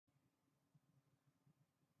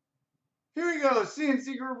Here we go.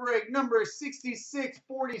 CNC group break number 66,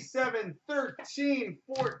 47, 13,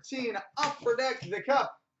 14. Upper deck the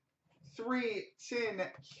cup. 3-tin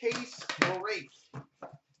case break.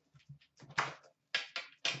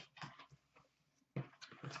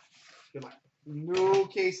 Good luck. No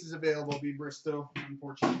cases available, B. Bristow,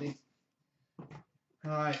 unfortunately.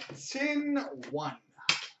 All right, tin 1.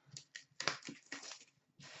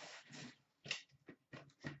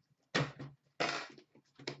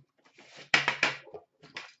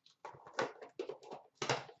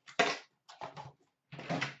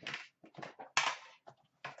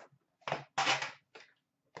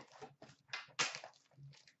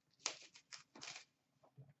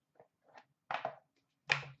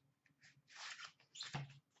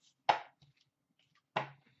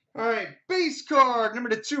 All right, base card number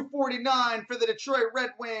 249 for the Detroit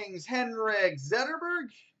Red Wings, Henrik Zetterberg.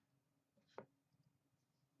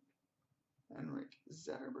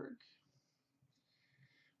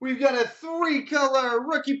 We've got a 3-color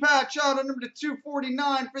rookie patch auto number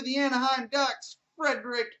 249 for the Anaheim Ducks,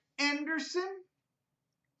 Frederik Andersen.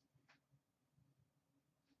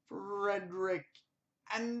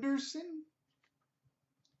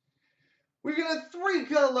 We've got a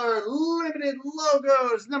 3-color limited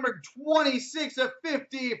logos, number 26 of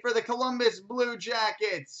 50 for the Columbus Blue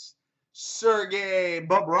Jackets, Sergei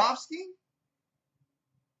Bobrovsky.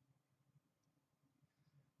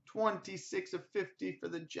 26 of 50 for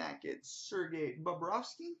the Jackets, Sergei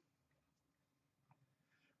Bobrovsky.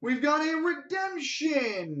 We've got a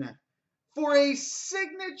redemption for a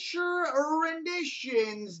signature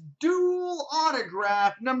renditions dual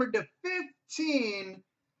autograph, number 15,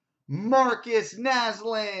 Marcus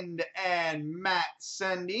Naslund and Matt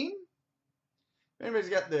Sundin. If anybody's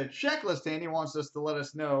got the checklist handy, wants us to let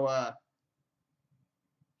us know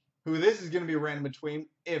who this is going to be random between,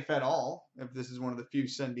 if at all. If this is one of the few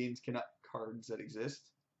Sundin's cards that exist,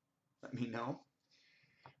 let me know.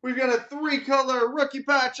 We've got a 3-color rookie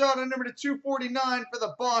patch auto number 249 for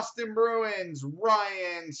the Boston Bruins,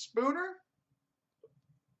 Ryan Spooner.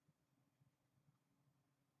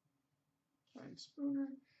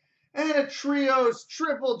 And a Trios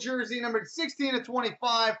triple jersey number 16 of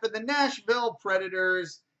 25 for the Nashville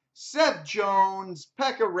Predators, Seth Jones,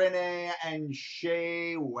 Pekka Rinne, and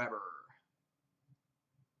Shea Weber.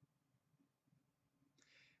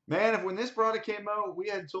 Man, if when this product came out, we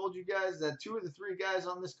had told you guys that 2 of the 3 guys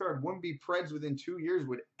on this card wouldn't be Preds within 2 years,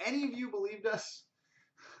 would any of you believed us?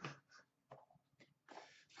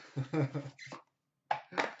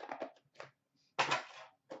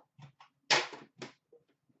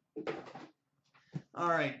 All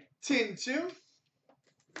right, tin 2.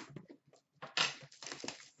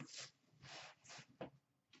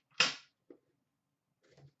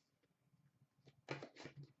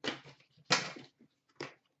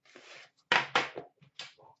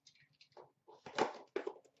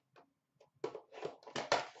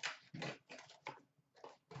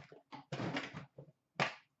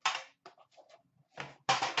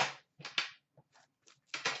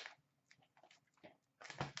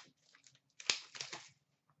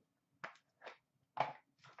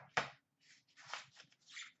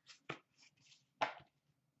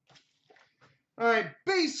 All right,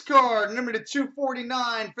 base card number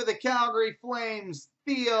 249 for the Calgary Flames,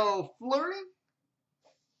 Theo Fleury.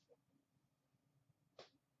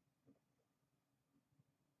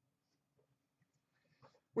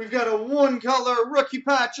 We've got a 1-color rookie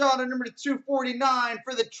patch auto number 249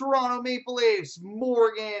 for the Toronto Maple Leafs,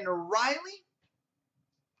 Morgan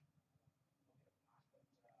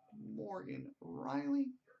Riley.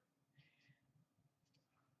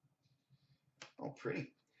 Oh,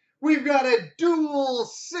 pretty. We've got a dual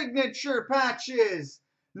signature patches,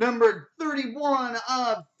 numbered 31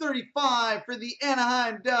 of 35 for the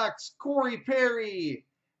Anaheim Ducks, Corey Perry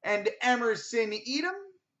and Emerson Edom.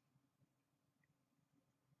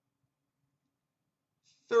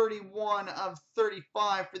 31 of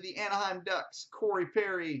 35 for the Anaheim Ducks, Corey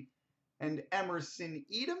Perry and Emerson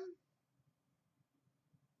Edom.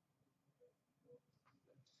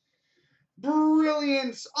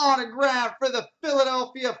 Brilliance autograph for the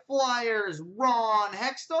Philadelphia Flyers, Ron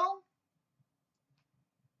Hextall.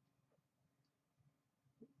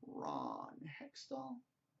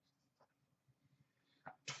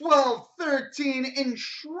 12-13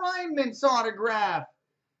 enshrinements autograph,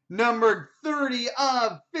 numbered 30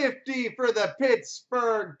 of 50 for the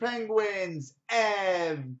Pittsburgh Penguins,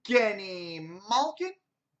 Evgeny Malkin.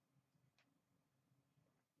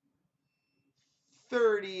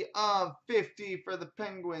 30 of 50 for the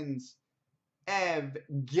Penguins,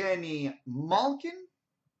 Evgeny Malkin.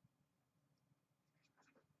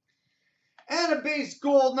 And And a base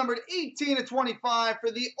gold numbered 18/25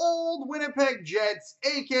 for the old Winnipeg Jets,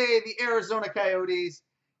 aka the Arizona Coyotes,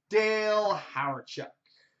 Dale Hawerchuk.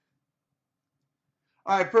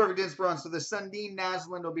 All right, perfect inspiration. So the Sundin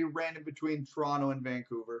Naslund will be random between Toronto and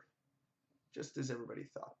Vancouver, just as everybody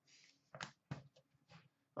thought.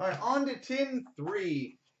 All right, on to tin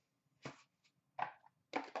 3.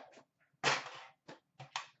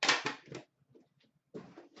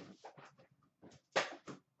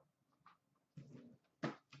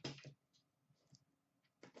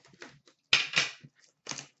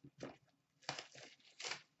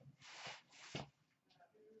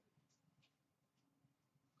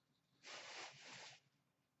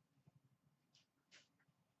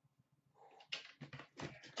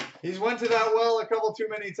 He's went to that well a couple too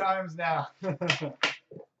many times now. That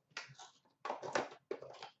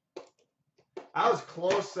was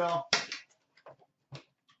close, though.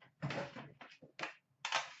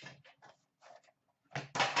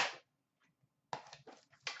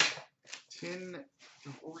 Tin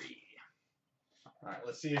 3. All right,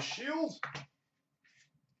 let's see his shield.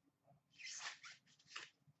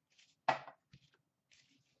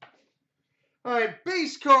 All right,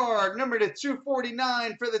 base card, number to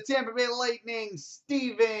 249 for the Tampa Bay Lightning,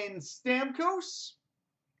 Steven Stamkos.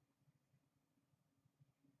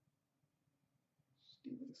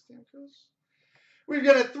 We've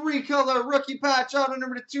got a 3-color rookie patch auto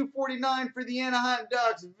number to 249 for the Anaheim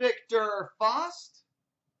Ducks, Victor Fost.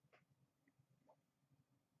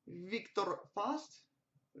 Victor Fost,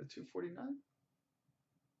 249.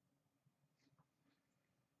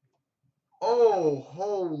 Oh,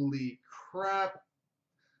 holy crap.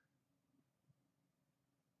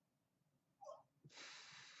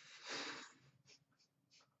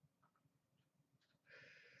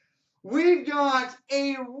 We've got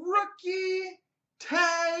a rookie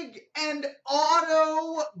tag and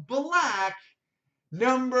auto black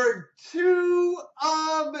number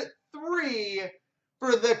 2/3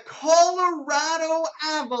 for the Colorado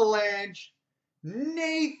Avalanche,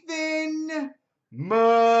 Nathan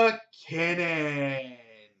McKinnon.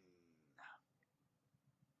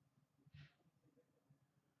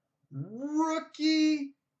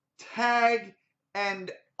 Rookie tag and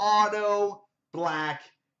auto black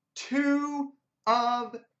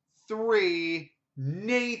 2/3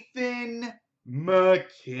 Nathan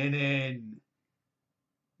McKinnon.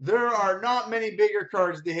 There are not many bigger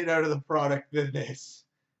cards to hit out of the product than this.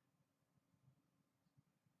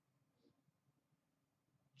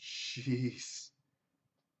 Jeez.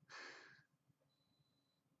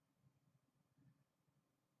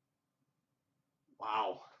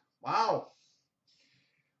 Wow. Wow.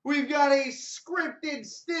 We've got a scripted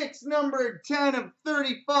sticks number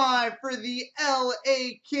 10/35 for the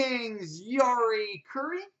LA Kings, Yari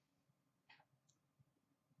Curry.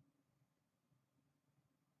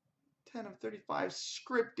 10/35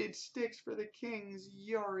 scripted sticks for the Kings,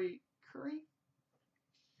 Yari Curry.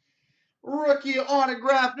 Rookie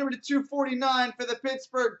autograph number 249 for the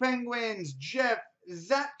Pittsburgh Penguins, Jeff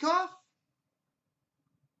Zatkoff.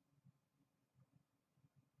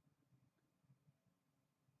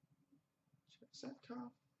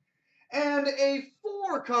 And a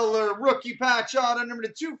 4-color rookie patch auto number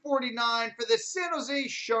 249 for the San Jose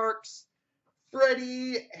Sharks,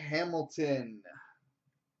 Freddie Hamilton.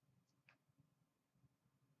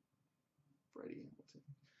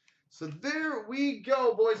 So there we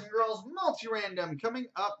go, boys and girls. Multi-random coming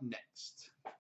up next.